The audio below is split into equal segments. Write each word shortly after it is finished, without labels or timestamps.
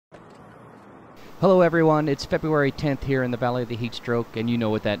Hello everyone, it's February 10th here in the Valley of the Heat Stroke, and you know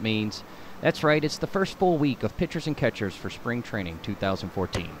what that means. That's right, it's the first full week of pitchers and catchers for Spring Training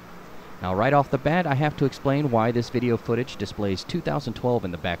 2014. Now right off the bat, I have to explain why this video footage displays 2012 in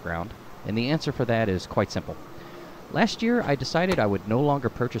the background, and the answer for that is quite simple. Last year, I decided I would no longer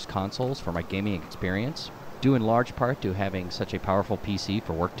purchase consoles for my gaming experience, due in large part to having such a powerful PC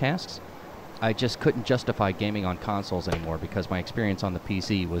for work tasks. I just couldn't justify gaming on consoles anymore because my experience on the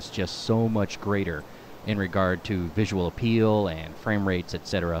PC was just so much greater in regard to visual appeal and frame rates,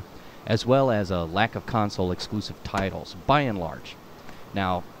 etc., as well as a lack of console exclusive titles, by and large.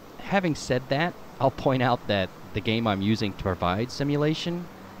 Now, having said that, I'll point out that the game I'm using to provide simulation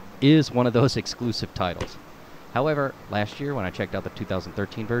is one of those exclusive titles. However, last year when I checked out the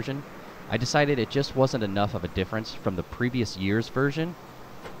 2013 version, I decided it just wasn't enough of a difference from the previous year's version,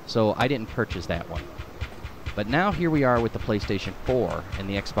 so I didn't purchase that one. But now here we are with the PlayStation 4 and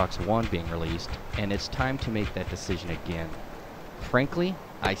the Xbox One being released, and it's time to make that decision again. Frankly,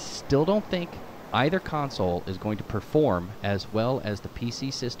 I still don't think either console is going to perform as well as the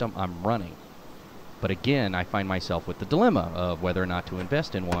PC system I'm running. But again, I find myself with the dilemma of whether or not to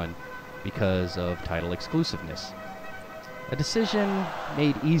invest in one because of title exclusiveness. A decision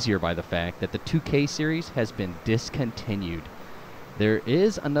made easier by the fact that the 2K series has been discontinued. There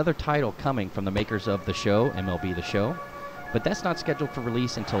is another title coming from the makers of the show, MLB The Show, but that's not scheduled for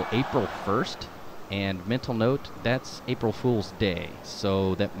release until April 1st, and mental note, that's April Fool's Day,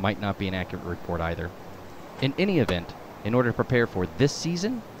 so that might not be an accurate report either. In any event, in order to prepare for this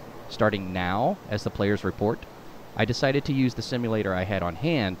season, starting now as the players report, I decided to use the simulator I had on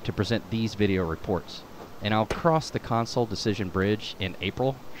hand to present these video reports, and I'll cross the console decision bridge in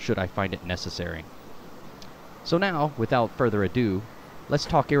April should I find it necessary. So now, without further ado, let's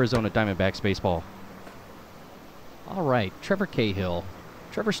talk Arizona Diamondbacks baseball. Alright, Trevor Cahill.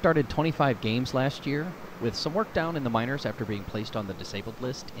 Trevor started 25 games last year, with some work down in the minors after being placed on the disabled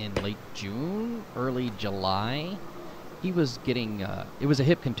list in late June, early July. He was getting, it was a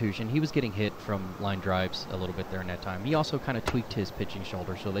hip contusion. He was getting hit from line drives a little bit there in that time. He also kind of tweaked his pitching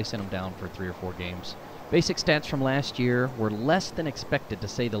shoulder, so they sent him down for 3 or 4 games. Basic stats from last year were less than expected, to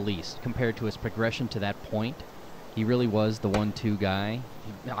say the least, compared to his progression to that point. He really was the 1-2 guy.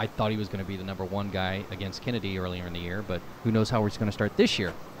 I thought he was going to be the number 1 guy against Kennedy earlier in the year, but who knows how he's going to start this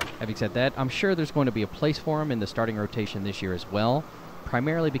year. Having said that, I'm sure there's going to be a place for him in the starting rotation this year as well,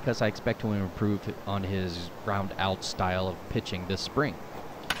 primarily because I expect to improve on his ground-out style of pitching this spring.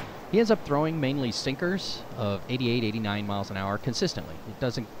 He ends up throwing mainly sinkers of 88, 89 miles an hour consistently. It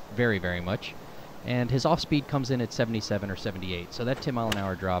doesn't vary very much. And his off-speed comes in at 77 or 78, so that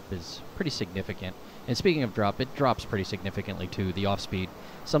 10-mile-an-hour drop is pretty significant. And speaking of drop, it drops pretty significantly too, the off-speed,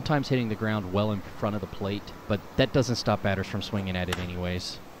 sometimes hitting the ground well in front of the plate, but that doesn't stop batters from swinging at it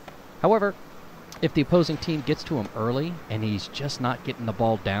anyways. However, if the opposing team gets to him early, and he's just not getting the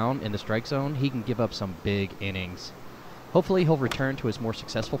ball down in the strike zone, he can give up some big innings. Hopefully he'll return to his more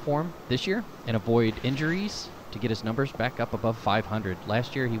successful form this year, and avoid injuries to get his numbers back up above 500.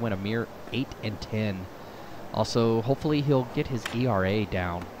 Last year he went a mere 8-10. Also, hopefully he'll get his ERA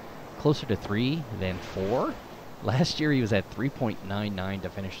down closer to 3 than 4. Last year he was at 3.99 to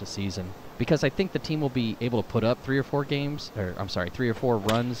finish the season, because I think the team will be able to put up 3 or 4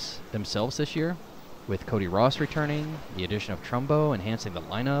 runs themselves this year, with Cody Ross returning, the addition of Trumbo enhancing the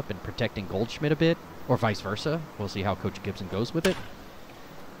lineup and protecting Goldschmidt a bit, or vice versa. We'll see how Coach Gibson goes with it.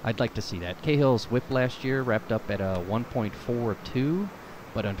 I'd like to see that. Cahill's whip last year wrapped up at a 1.42,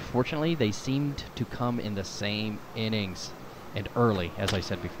 but unfortunately they seemed to come in the same innings and early, as I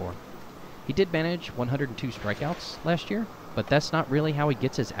said before. He did manage 102 strikeouts last year, but that's not really how he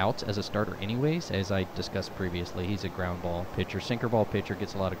gets his outs as a starter anyways. As I discussed previously, he's a ground ball pitcher, sinker ball pitcher,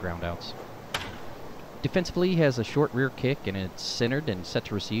 gets a lot of ground outs. Defensively, he has a short rear kick, and it's centered and set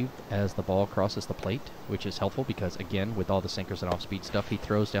to receive as the ball crosses the plate, which is helpful because, again, with all the sinkers and off-speed stuff he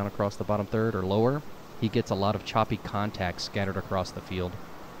throws down across the bottom third or lower, he gets a lot of choppy contact scattered across the field.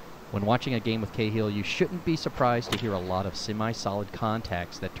 When watching a game with Cahill, you shouldn't be surprised to hear a lot of semi-solid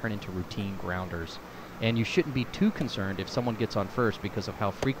contacts that turn into routine grounders. And you shouldn't be too concerned if someone gets on first because of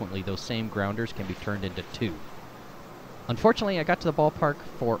how frequently those same grounders can be turned into 2. Unfortunately, I got to the ballpark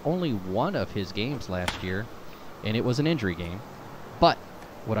for only one of his games last year, and it was an injury game. But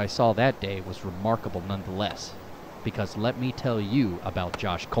what I saw that day was remarkable nonetheless, because let me tell you about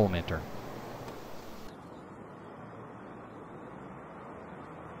Josh Collmenter.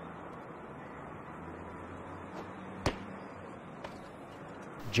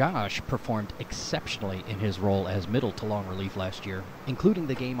 Josh performed exceptionally in his role as middle to long relief last year, including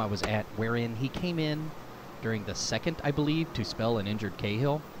the game I was at wherein he came in during the second, I believe, to spell an injured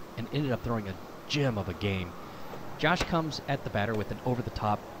Cahill, and ended up throwing a gem of a game. Josh comes at the batter with an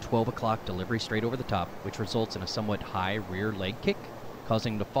over-the-top 12 o'clock delivery straight over the top, which results in a somewhat high rear leg kick,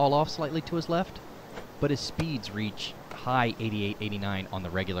 causing him to fall off slightly to his left. But his speeds reach high 88, 89 on the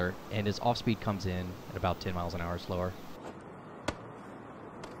regular, and his off-speed comes in at about 10 miles an hour slower.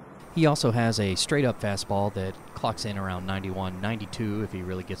 He also has a straight-up fastball that clocks in around 91, 92 if he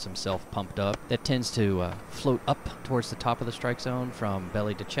really gets himself pumped up. That tends to float up towards the top of the strike zone from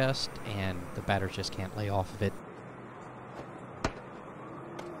belly to chest, and the batters just can't lay off of it.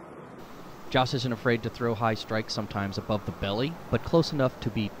 Josh isn't afraid to throw high strikes sometimes above the belly, but close enough to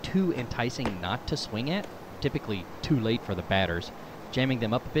be too enticing not to swing at, typically too late for the batters, jamming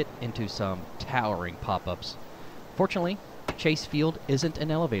them up a bit into some towering pop-ups. Fortunately, Chase Field isn't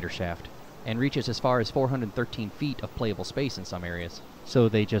an elevator shaft, and reaches as far as 413 feet of playable space in some areas, so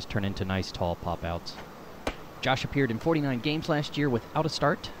they just turn into nice tall pop-outs. Josh appeared in 49 games last year without a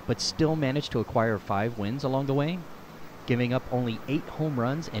start, but still managed to acquire 5 wins along the way, giving up only 8 home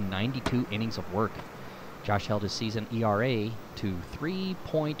runs and 92 innings of work. Josh held his season ERA to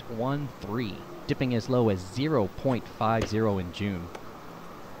 3.13, dipping as low as 0.50 in June.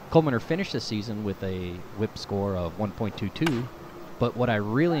 Collmenter finished the season with a whip score of 1.22, but what I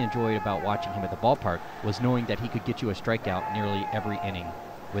really enjoyed about watching him at the ballpark was knowing that he could get you a strikeout nearly every inning,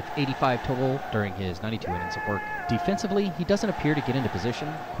 with 85 total during his 92 innings of work. Defensively, he doesn't appear to get into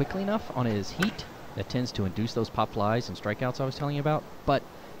position quickly enough on his heat that tends to induce those pop flies and strikeouts I was telling you about, but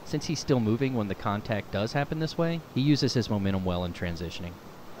since he's still moving when the contact does happen this way, he uses his momentum well in transitioning.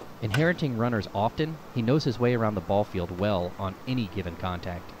 Inheriting runners often, he knows his way around the ball field well on any given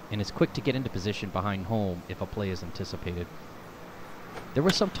contact, and is quick to get into position behind home if a play is anticipated. There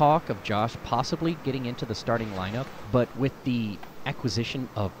was some talk of Josh possibly getting into the starting lineup, but with the acquisition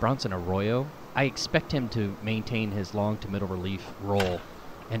of Bronson Arroyo, I expect him to maintain his long to middle relief role.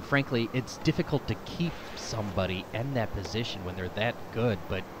 And frankly, it's difficult to keep somebody in that position when they're that good,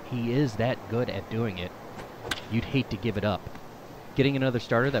 but he is that good at doing it. You'd hate to give it up. Getting another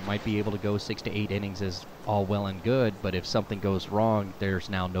starter that might be able to go 6 to 8 innings is all well and good, but if something goes wrong, there's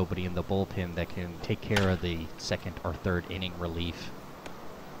now nobody in the bullpen that can take care of the second or third inning relief.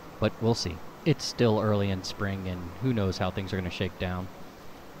 But we'll see. It's still early in spring, and who knows how things are going to shake down.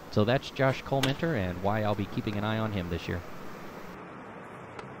 So that's Josh Collmenter and why I'll be keeping an eye on him this year.